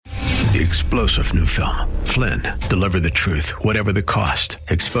The explosive new film, Flynn, deliver the truth, whatever the cost,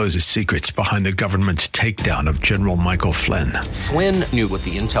 exposes secrets behind the government's takedown of General Michael Flynn. Flynn knew what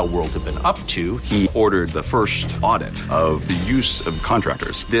the intel world had been up to. He ordered the first audit of the use of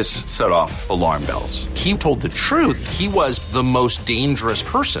contractors. This set off alarm bells. He told the truth. He was the most dangerous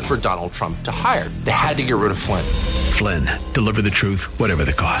person for Donald Trump to hire. They had to get rid of Flynn. Flynn, deliver the truth, whatever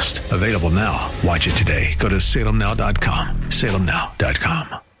the cost. Available now. Watch it today. Go to salemnow.com.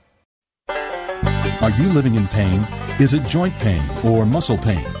 salemnow.com. Are you living in pain? Is it joint pain or muscle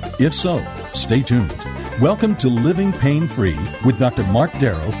pain? If so, stay tuned. Welcome to Living Pain Free with Dr. Mark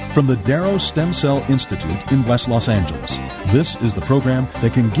Darrow from the Darrow Stem Cell Institute in West Los Angeles. This is the program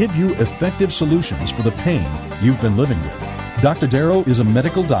that can give you effective solutions for the pain you've been living with. Dr. Darrow is a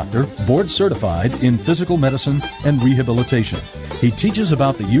medical doctor, board certified in physical medicine and rehabilitation. He teaches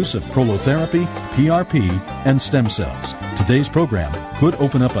about the use of prolotherapy, PRP, and stem cells. Today's program could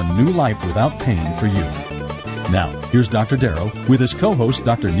open up a new life without pain for you. Now, here's Dr. Darrow with his co-host,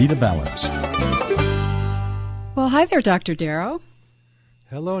 Dr. Nita Valens. Well, hi there, Dr. Darrow.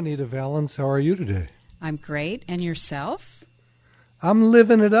 Hello, Nita Valens. How are you today? I'm great. And yourself? I'm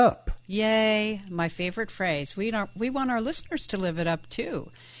living it up. Yay, my favorite phrase. We want our listeners to live it up, too.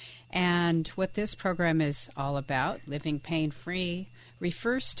 And what this program is all about, living pain-free,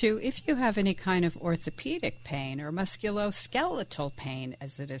 refers to if you have any kind of orthopedic pain or musculoskeletal pain,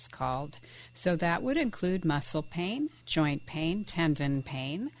 as it is called. So that would include muscle pain, joint pain, tendon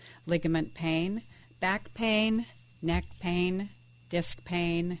pain, ligament pain, back pain, neck pain, disc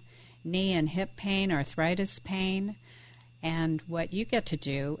pain, knee and hip pain, arthritis pain. And what you get to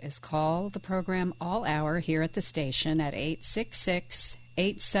do is call the program all hour here at the station at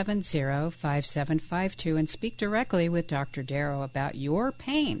 866-870-5752 and speak directly with Dr. Darrow about your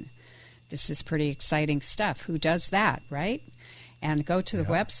pain. This is pretty exciting stuff. Who does that, right? And go to the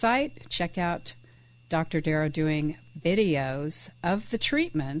website, check out Dr. Darrow doing videos of the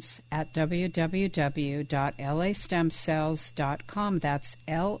treatments at www.lastemcells.com. That's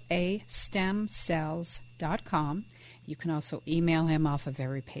lastemcells.com. You can also email him off of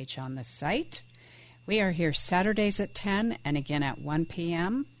every page on the site. We are here Saturdays at 10 and again at 1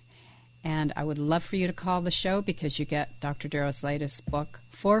 p.m. And I would love for you to call the show because you get Dr. Darrow's latest book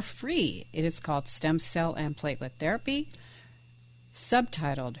for free. It is called Stem Cell and Platelet Therapy,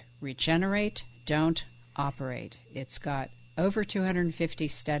 subtitled Regenerate, Don't Operate. It's got over 250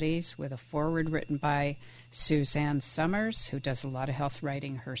 studies with a foreword written by Suzanne Summers, who does a lot of health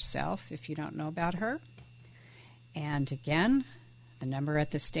writing herself, if you don't know about her. And again, the number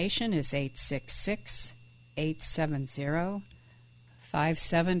at the station is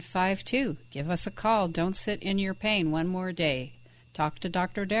 866-870-5752. Give us a call. Don't sit in your pain one more day. Talk to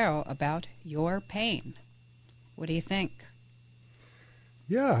Dr. Darrow about your pain. What do you think?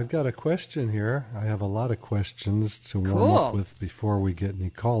 Yeah, I've got a question here. I have a lot of questions to warm up with before we get any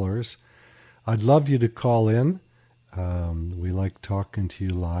callers. I'd love you to call in. We like talking to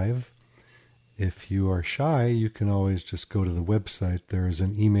you live. If you are shy, you can always just go to the website. There is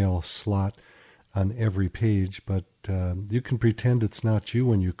an email slot on every page, but you can pretend it's not you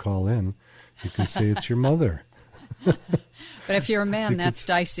when you call in. You can say it's your mother. But if you're a man, that's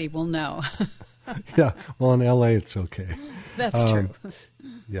dicey. We'll know. Yeah, well, in L.A. it's okay. That's true.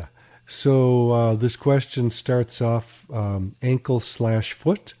 Yeah. So this question starts off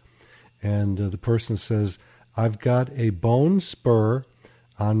ankle/foot, and the person says, I've got a bone spur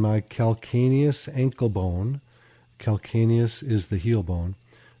on my calcaneus ankle bone. Calcaneus is the heel bone,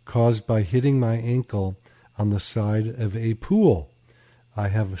 caused by hitting my ankle on the side of a pool. I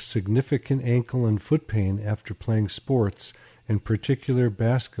have significant ankle and foot pain after playing sports, in particular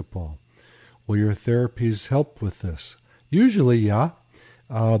basketball. Will your therapies help with this? Usually, yeah.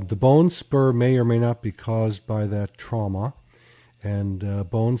 The bone spur may or may not be caused by that trauma, and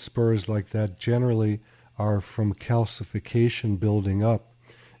bone spurs like that generally are from calcification building up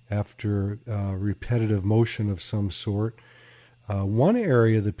after repetitive motion of some sort. One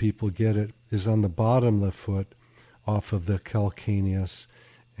area that people get it is on the bottom of the foot off of the calcaneus,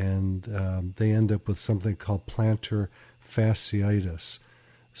 and they end up with something called plantar fasciitis.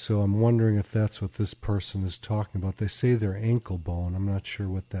 So I'm wondering if that's what this person is talking about. They say their ankle bone. I'm not sure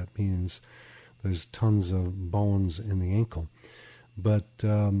what that means. There's tons of bones in the ankle. But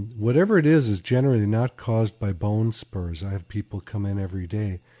whatever it is generally not caused by bone spurs. I have people come in every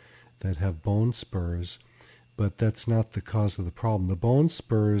day that have bone spurs, but that's not the cause of the problem. The bone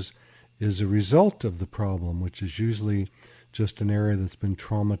spurs is a result of the problem, which is usually just an area that's been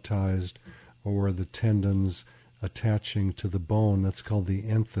traumatized, or the tendons attaching to the bone, that's called the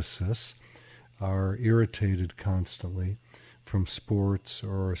enthesis, are irritated constantly. from sports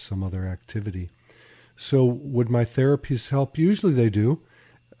or some other activity. So would my therapies help? Usually they do.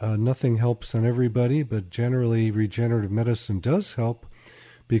 Nothing helps on everybody, but generally regenerative medicine does help,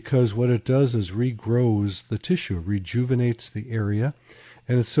 because what it does is regrows the tissue, rejuvenates the area,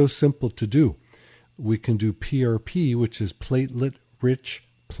 and it's so simple to do. We can do PRP, which is platelet-rich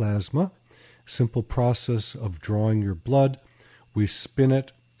plasma, simple process of drawing your blood. We spin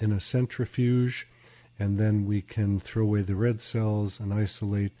it in a centrifuge, and then we can throw away the red cells and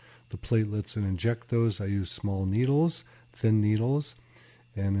isolate the platelets and inject those. I use small needles, thin needles,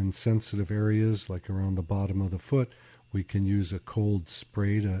 and in sensitive areas like around the bottom of the foot, we can use a cold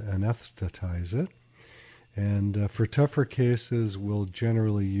spray to anesthetize it. And for tougher cases, we'll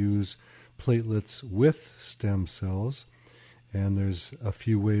generally use platelets with stem cells, and there's a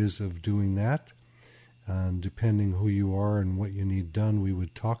few ways of doing that. And depending who you are and what you need done, we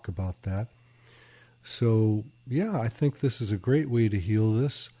would talk about that. So, yeah, I think this is a great way to heal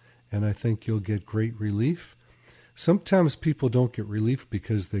this, and I think you'll get great relief. Sometimes people don't get relief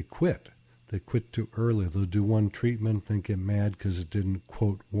because they quit. They quit too early. They'll do one treatment and get mad because it didn't,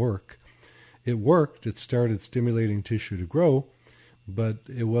 quote, work. It worked. It started stimulating tissue to grow, but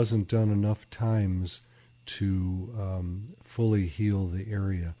it wasn't done enough times to fully heal the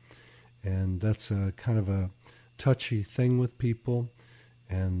area. And that's a kind of a touchy thing with people,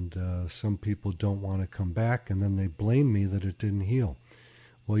 and some people don't want to come back, and then they blame me that it didn't heal.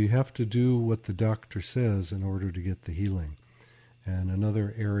 Well, you have to do what the doctor says in order to get the healing. And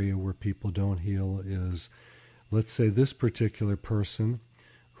another area where people don't heal is, let's say this particular person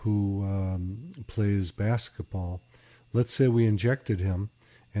who plays basketball, let's say we injected him,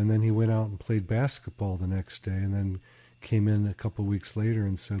 and then he went out and played basketball the next day, and then came in a couple of weeks later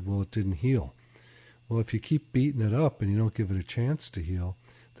and said, well, it didn't heal. Well, if you keep beating it up and you don't give it a chance to heal,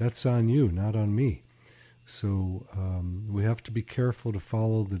 that's on you, not on me. So we have to be careful to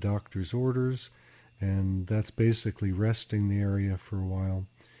follow the doctor's orders, and that's basically resting the area for a while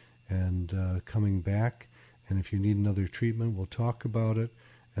and coming back. And if you need another treatment, we'll talk about it,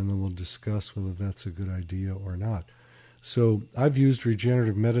 and then we'll discuss whether that's a good idea or not. So I've used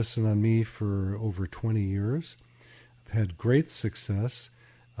regenerative medicine on me for over 20 years. I've had great success.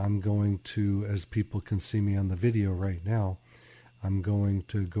 I'm going to, as people can see me on the video right now, I'm going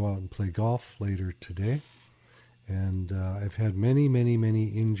to go out and play golf later today. And I've had many, many, many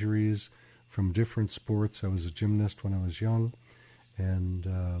injuries from different sports. I was a gymnast when I was young.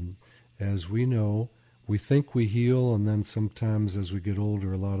 And as we know, we think we heal, and then sometimes as we get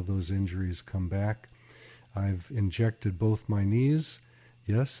older, a lot of those injuries come back. I've injected both my knees.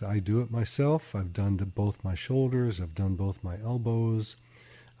 Yes, I do it myself. I've done to both my shoulders. I've done both my elbows.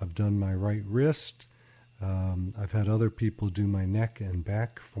 I've done my right wrist. I've had other people do my neck and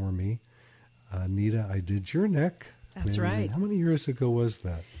back for me. Nita, I did your neck. That's right. How many years ago was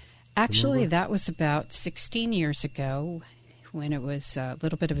that? Actually, that was about 16 years ago when it was a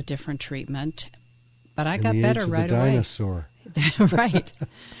little bit of a different treatment. But I got better right the away. Dinosaur. Right.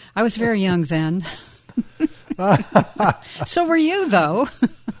 I was very young then. So were you, though.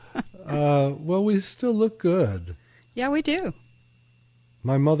 Well, we still look good. Yeah, we do.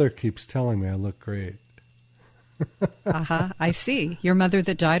 My mother keeps telling me I look great. I see. Your mother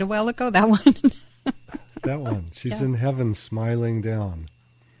that died a while ago, that one? That one. She's in heaven smiling down.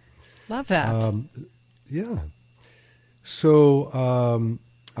 Love that. Yeah. So I'm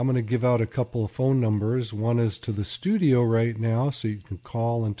going to give out a couple of phone numbers. One is to the studio right now, so you can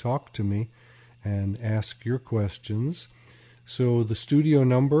call and talk to me and ask your questions. So the studio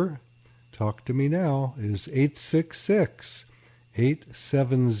number, talk to me now, is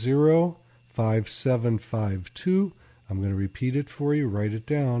 866-870-5752. I'm going to repeat it for you. Write it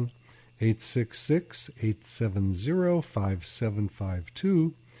down.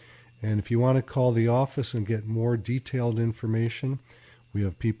 866-870-5752. And if you want to call the office and get more detailed information, we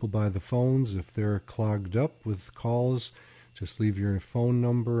have people by the phones. If they're clogged up with calls, just leave your phone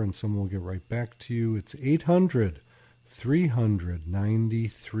number and someone will get right back to you. It's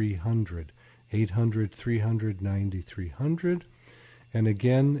 800-300-9300. 800-300-9300. And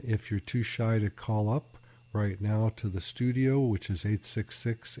again, if you're too shy to call up right now to the studio, which is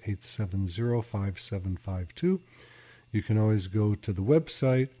 866-870-5752, you can always go to the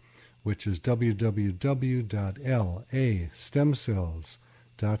website, which is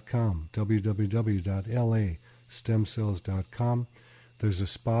www.lastemcells.com, www.lastemcells.com. There's a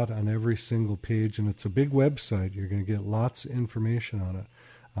spot on every single page, and it's a big website. You're going to get lots of information on it,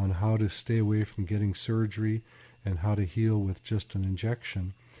 on how to stay away from getting surgery and how to heal with just an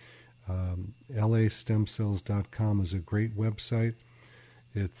injection. LAstemcells.com is a great website.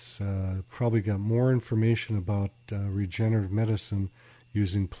 It's probably got more information about regenerative medicine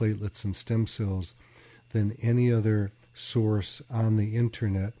using platelets and stem cells than any other source on the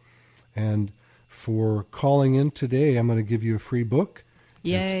internet. And for calling in today, I'm going to give you a free book.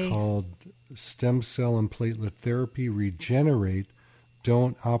 Yay. It's called Stem Cell and Platelet Therapy, Regenerate,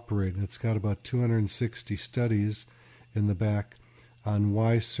 Don't Operate. And it's got about 260 studies in the back on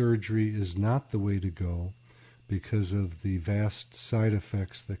why surgery is not the way to go because of the vast side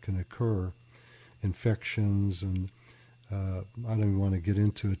effects that can occur, infections, and I don't even want to get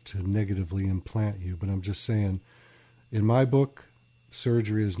into it to negatively implant you, but I'm just saying, in my book,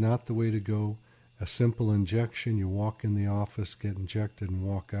 surgery is not the way to go. A simple injection, you walk in the office, get injected, and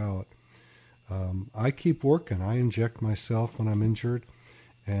walk out. I keep working. I inject myself when I'm injured,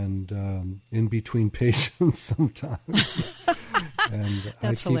 and in between patients sometimes. And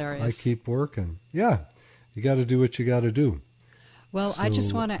That's hilarious. I keep working. Yeah, you got to do what you got to do. Well, I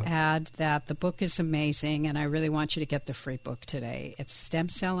just want to add that the book is amazing, and I really want you to get the free book today. It's Stem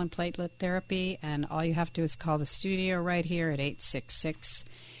Cell and Platelet Therapy, and all you have to do is call the studio right here at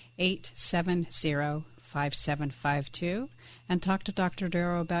 866-870-5752 and talk to Dr.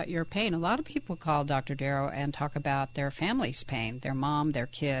 Darrow about your pain. A lot of people call Dr. Darrow and talk about their family's pain, their mom, their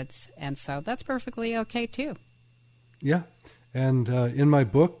kids, and so that's perfectly okay, too. Yeah. And in my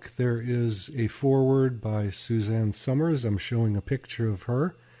book, there is a foreword by Suzanne Summers. I'm showing a picture of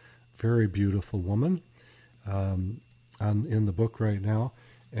her, very beautiful woman, in the book right now.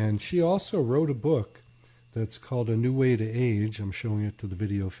 And she also wrote a book that's called A New Way to Age. I'm showing it to the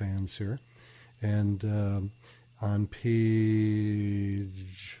video fans here. And on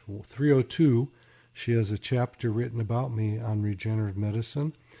page 302, she has a chapter written about me on regenerative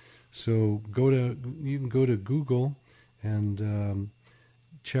medicine. So you can go to Google and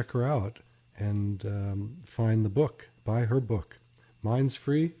check her out and find the book. Buy her book. Mine's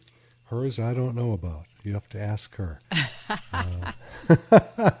free. Hers I don't know about. You have to ask her.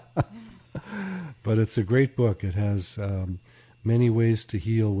 But it's a great book. It has many ways to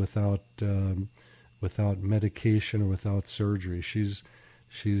heal without medication or without surgery. She's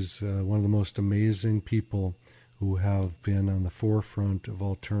one of the most amazing people who have been on the forefront of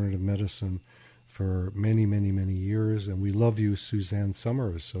alternative medicine for many, many, many years, and we love you, Suzanne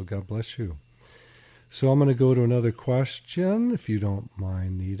Summers, so God bless you. So I'm going to go to another question, if you don't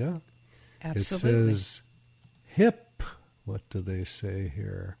mind, Nita. Absolutely. It says, hip. What do they say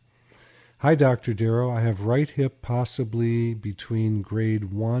here? Hi, Dr. Darrow. I have right hip possibly between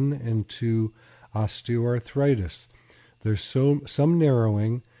grade 1 and 2 osteoarthritis. There's some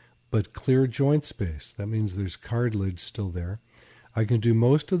narrowing, but clear joint space. That means there's cartilage still there. I can do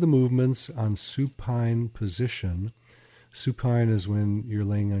most of the movements on supine position. Supine is when you're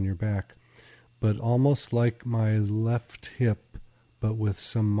laying on your back, but almost like my left hip, but with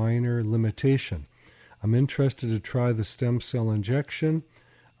some minor limitation. I'm interested to try the stem cell injection.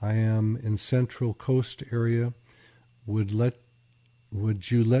 I am in Central Coast area. Would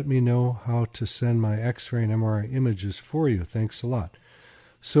you let me know how to send my X-ray and MRI images for you? Thanks a lot.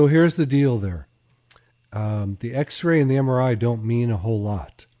 So here's the deal there. The X-ray and the MRI don't mean a whole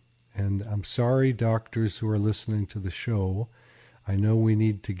lot. And I'm sorry, doctors who are listening to the show. I know we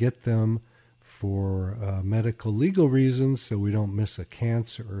need to get them for medical legal reasons so we don't miss a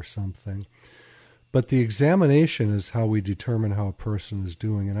cancer or something. But the examination is how we determine how a person is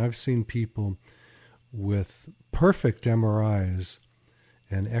doing. And I've seen people with perfect MRIs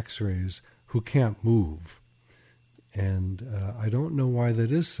and X-rays who can't move. And I don't know why that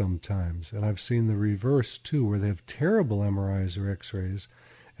is sometimes. And I've seen the reverse, too, where they have terrible MRIs or X-rays,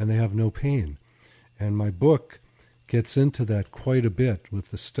 and they have no pain. And my book gets into that quite a bit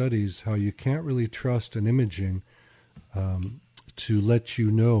with the studies, how you can't really trust an imaging to let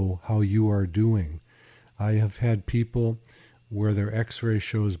you know how you are doing. I have had people where their X-ray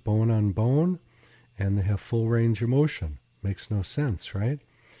shows bone on bone, and they have full range of motion. Makes no sense, right?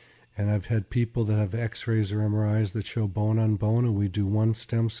 And I've had people that have X-rays or MRIs that show bone on bone, and we do one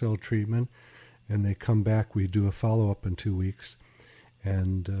stem cell treatment, and they come back. We do a follow-up in 2 weeks,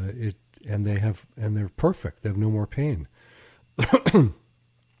 and they're perfect. They have no more pain.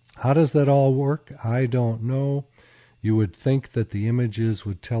 How does that all work? I don't know. You would think that the images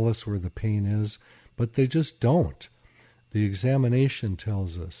would tell us where the pain is, but they just don't. The examination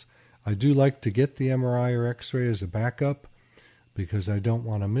tells us. I do like to get the MRI or X-ray as a backup, because I don't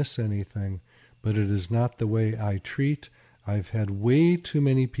want to miss anything, but it is not the way I treat. I've had way too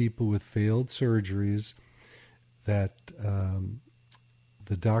many people with failed surgeries that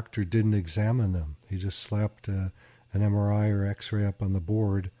the doctor didn't examine them. He just slapped an MRI or X-ray up on the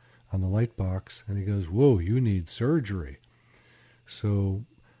board, on the light box, and he goes, whoa, you need surgery. So,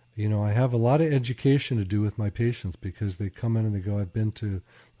 I have a lot of education to do with my patients because they come in and they go, I've been to,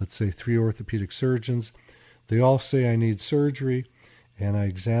 let's say, 3 orthopedic surgeons. They all say I need surgery, and I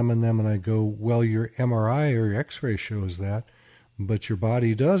examine them and I go, well, your MRI or your X-ray shows that, but your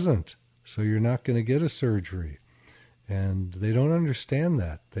body doesn't, so you're not going to get a surgery. And they don't understand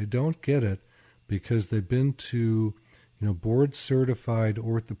that. They don't get it because they've been to, board-certified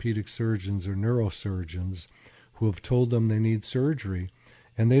orthopedic surgeons or neurosurgeons who have told them they need surgery.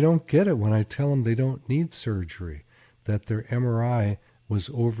 And they don't get it when I tell them they don't need surgery, that their MRI was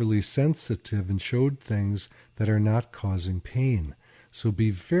overly sensitive and showed things that are not causing pain. So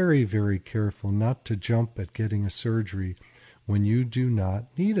be very, very careful not to jump at getting a surgery when you do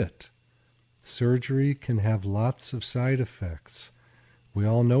not need it. Surgery can have lots of side effects. We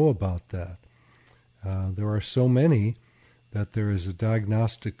all know about that. There are so many that there is a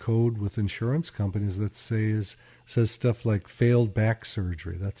diagnostic code with insurance companies that says stuff like failed back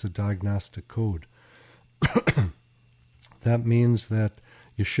surgery. That's a diagnostic code. That means that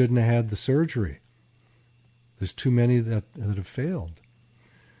you shouldn't have had the surgery. There's too many that have failed.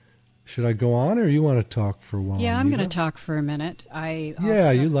 Should I go on, or you want to talk for a while? Yeah, I'm going to talk for a minute.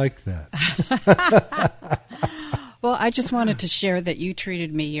 You like that. Well, I just wanted to share that you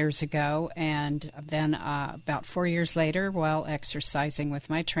treated me years ago, and then about 4 years later, while exercising with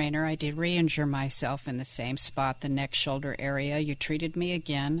my trainer, I did re-injure myself in the same spot, the neck shoulder area. You treated me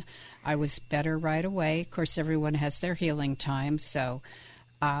again. I was better right away. Of course, everyone has their healing time, so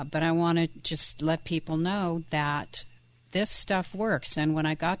but I want to just let people know that this stuff works. And when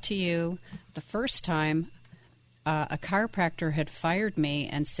I got to you the first time, a chiropractor had fired me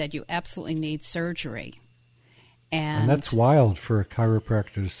and said, you absolutely need surgery. And that's wild for a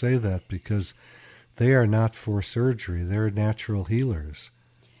chiropractor to say that, because they are not for surgery. They're natural healers.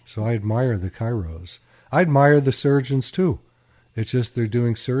 So I admire the chiros. I admire the surgeons too. It's just they're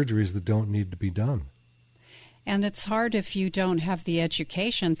doing surgeries that don't need to be done. And it's hard if you don't have the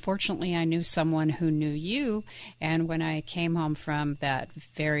education. Fortunately, I knew someone who knew you, and when I came home from that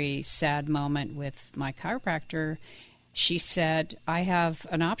very sad moment with my chiropractor, she said, I have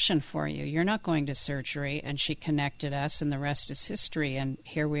an option for you. You're not going to surgery. And she connected us, and the rest is history. And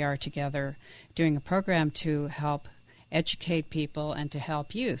here we are together doing a program to help educate people and to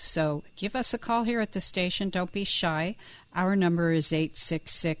help you. So give us a call here at the station. Don't be shy. Our number is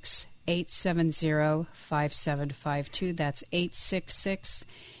 866-870-5752. That's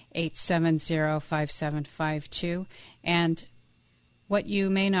 866-870-5752. And what you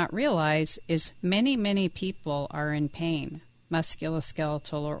may not realize is many, many people are in pain,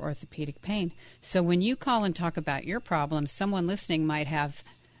 musculoskeletal or orthopedic pain. So when you call and talk about your problem, someone listening might have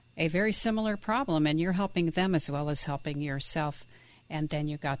a very similar problem, and you're helping them as well as helping yourself. And then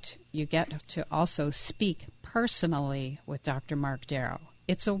you get to also speak personally with Dr. Mark Darrow.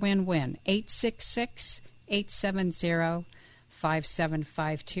 It's a win-win.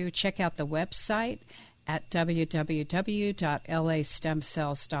 866-870-5752. Check out the website at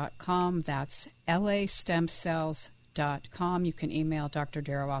www.lastemcells.com. That's lastemcells.com. You can email Dr.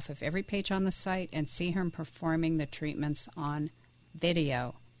 Darrow off of every page on the site and see him performing the treatments on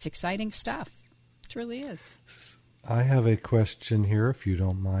video. It's exciting stuff. It really is. I have a question here, if you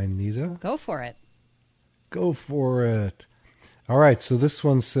don't mind, Nita. Go for it. Go for it. All right, so this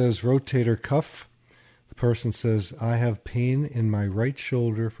one says rotator cuff. The person says, I have pain in my right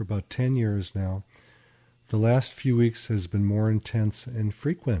shoulder for about 10 years now. The last few weeks has been more intense and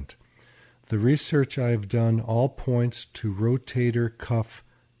frequent. The research I've done all points to rotator cuff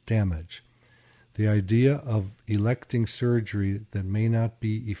damage. The idea of electing surgery that may not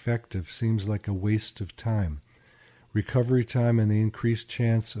be effective seems like a waste of time. Recovery time and the increased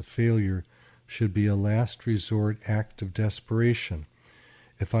chance of failure should be a last resort act of desperation.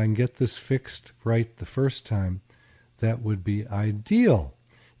 If I can get this fixed right the first time, that would be ideal.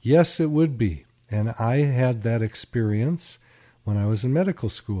 Yes, it would be. And I had that experience when I was in medical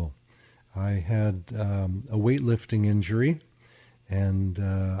school. I had a weightlifting injury, and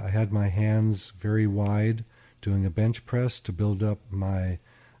I had my hands very wide doing a bench press to build up my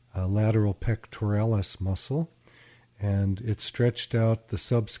lateral pectoralis muscle, and it stretched out the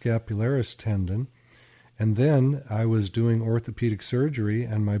subscapularis tendon. And then I was doing orthopedic surgery,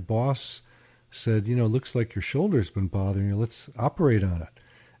 and my boss said, looks like your shoulder's been bothering you. Let's operate on it.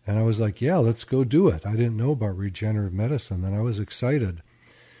 And I was like, yeah, let's go do it. I didn't know about regenerative medicine, and I was excited.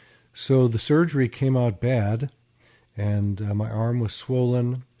 So the surgery came out bad, and my arm was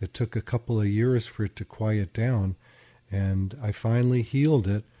swollen. It took a couple of years for it to quiet down, and I finally healed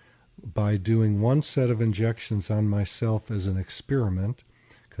it by doing one set of injections on myself as an experiment,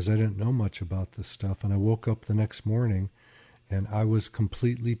 because I didn't know much about this stuff. And I woke up the next morning, and I was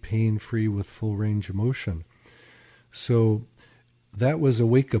completely pain-free with full range of motion. So that was a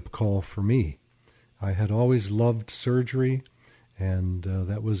wake-up call for me. I had always loved surgery, and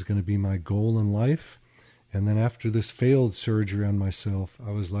that was going to be my goal in life. And then after this failed surgery on myself,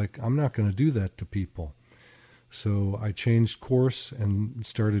 I was like, I'm not going to do that to people. So I changed course and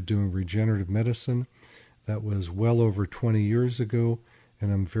started doing regenerative medicine. That was well over 20 years ago,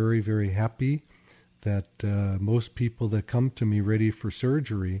 and I'm very, very happy that most people that come to me ready for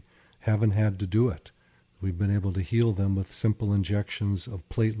surgery haven't had to do it. We've been able to heal them with simple injections of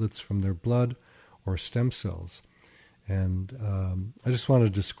platelets from their blood or stem cells. And I just want to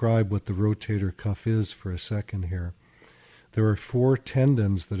describe what the rotator cuff is for a second here. There are 4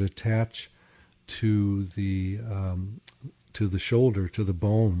 tendons that attach to the shoulder, to the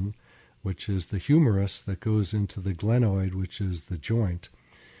bone, which is the humerus that goes into the glenoid, which is the joint.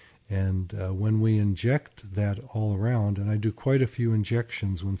 And when we inject that all around, and I do quite a few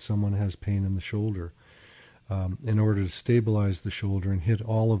injections when someone has pain in the shoulder, in order to stabilize the shoulder and hit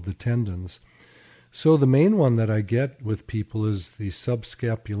all of the tendons. So the main one that I get with people is the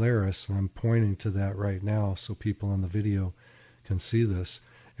subscapularis, and I'm pointing to that right now so people on the video can see this.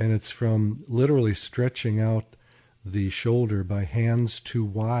 And it's from literally stretching out the shoulder by hands too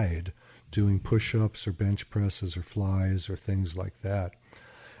wide, doing push-ups or bench presses or flies or things like that.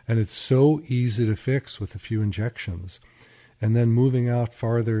 And it's so easy to fix with a few injections. And then moving out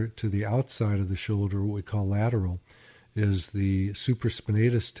farther to the outside of the shoulder, what we call lateral, is the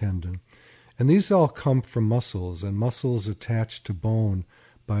supraspinatus tendon. And these all come from muscles, and muscles attached to bone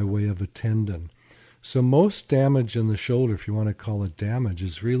by way of a tendon. So most damage in the shoulder, if you want to call it damage,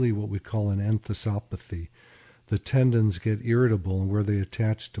 is really what we call an enthesopathy. The tendons get irritable, and where they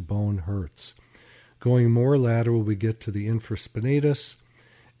attach to bone hurts. Going more lateral, we get to the infraspinatus,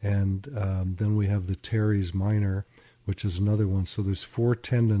 and then we have the teres minor, which is another one. So there's 4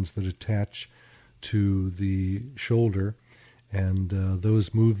 tendons that attach to the shoulder, and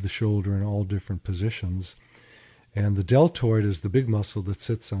those move the shoulder in all different positions. And the deltoid is the big muscle that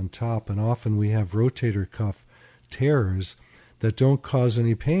sits on top, and often we have rotator cuff tears that don't cause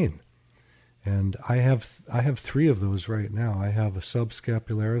any pain. And I have 3 of those right now. I have a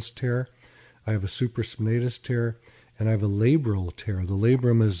subscapularis tear, I have a supraspinatus tear, and I have a labral tear. The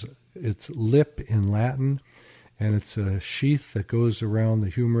labrum is its lip in Latin, and it's a sheath that goes around the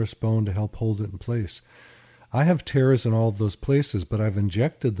humerus bone to help hold it in place. I have tears in all of those places, but I've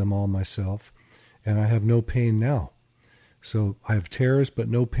injected them all myself, and I have no pain now. So I have tears but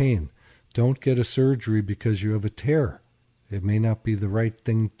no pain. Don't get a surgery because you have a tear. It may not be the right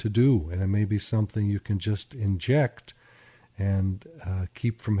thing to do, and it may be something you can just inject and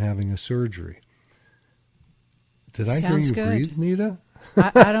keep from having a surgery. Did I hear you breathe, Nita?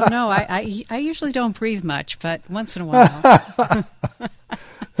 I don't know. I usually don't breathe much, but once in a while.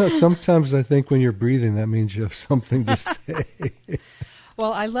 Sometimes I think when you're breathing, that means you have something to say.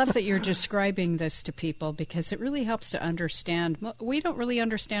 Well, I love that you're describing this to people because it really helps to understand. We don't really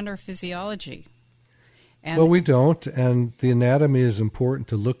understand our physiology. Well, we don't, and the anatomy is important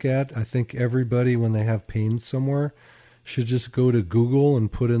to look at. I think everybody, when they have pain somewhere, should just go to Google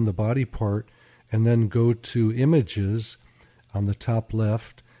and put in the body part, and then go to images on the top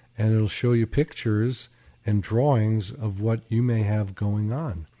left, and it'll show you pictures and drawings of what you may have going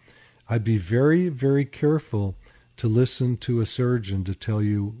on. I'd be very, very careful to listen to a surgeon to tell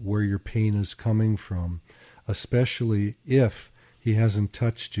you where your pain is coming from, especially if he hasn't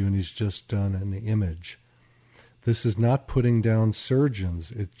touched you and he's just done an image. This is not putting down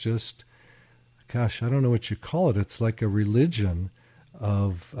surgeons. It just, I don't know what you call it. It's like a religion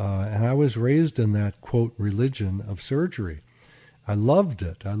of, and I was raised in that, quote, religion of surgery. I loved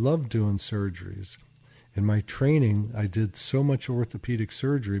it. I loved doing surgeries. In my training, I did so much orthopedic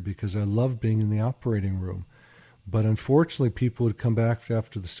surgery because I loved being in the operating room. But unfortunately, people would come back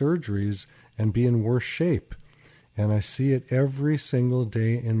after the surgeries and be in worse shape. And I see it every single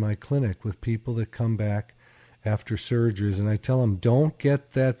day in my clinic with people that come back after surgeries. And I tell them, don't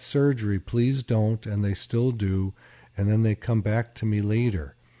get that surgery. Please don't. And they still do. And then they come back to me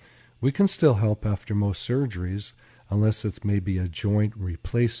later. We can still help after most surgeries, unless it's maybe a joint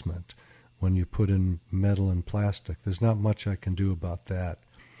replacement when you put in metal and plastic. There's not much I can do about that.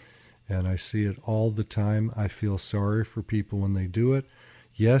 And I see it all the time. I feel sorry for people when they do it.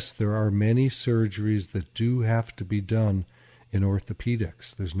 Yes, there are many surgeries that do have to be done in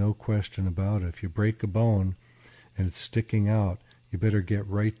orthopedics. There's no question about it. If you break a bone and it's sticking out, you better get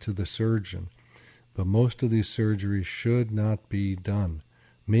right to the surgeon. But most of these surgeries should not be done.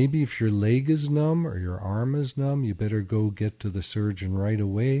 Maybe if your leg is numb or your arm is numb, you better go get to the surgeon right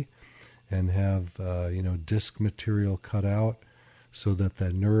away and have disc material cut out so that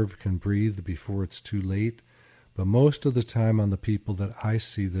that nerve can breathe before it's too late. But most of the time on the people that I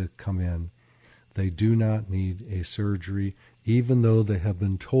see that come in, they do not need a surgery, even though they have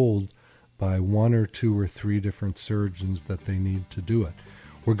been told by 1 or 2 or 3 different surgeons that they need to do it.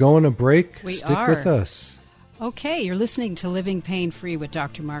 We're going to break. Stick with us. Okay, you're listening to Living Pain-Free with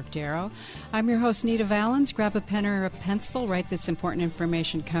Dr. Mark Darrow. I'm your host, Nita Valens. Grab a pen or a pencil. Write this important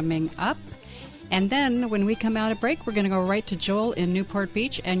information coming up. And then when we come out of break, we're going to go right to Joel in Newport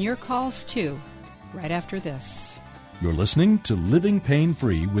Beach and your calls, too, right after this. You're listening to Living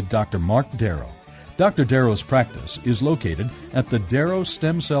Pain-Free with Dr. Mark Darrow. Dr. Darrow's practice is located at the Darrow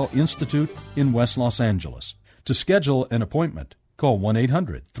Stem Cell Institute in West Los Angeles. To schedule an appointment, call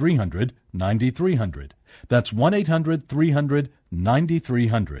 1-800-300-9300. That's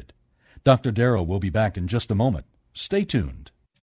 1-800-300-9300. Dr. Darrow will be back in just a moment. Stay tuned.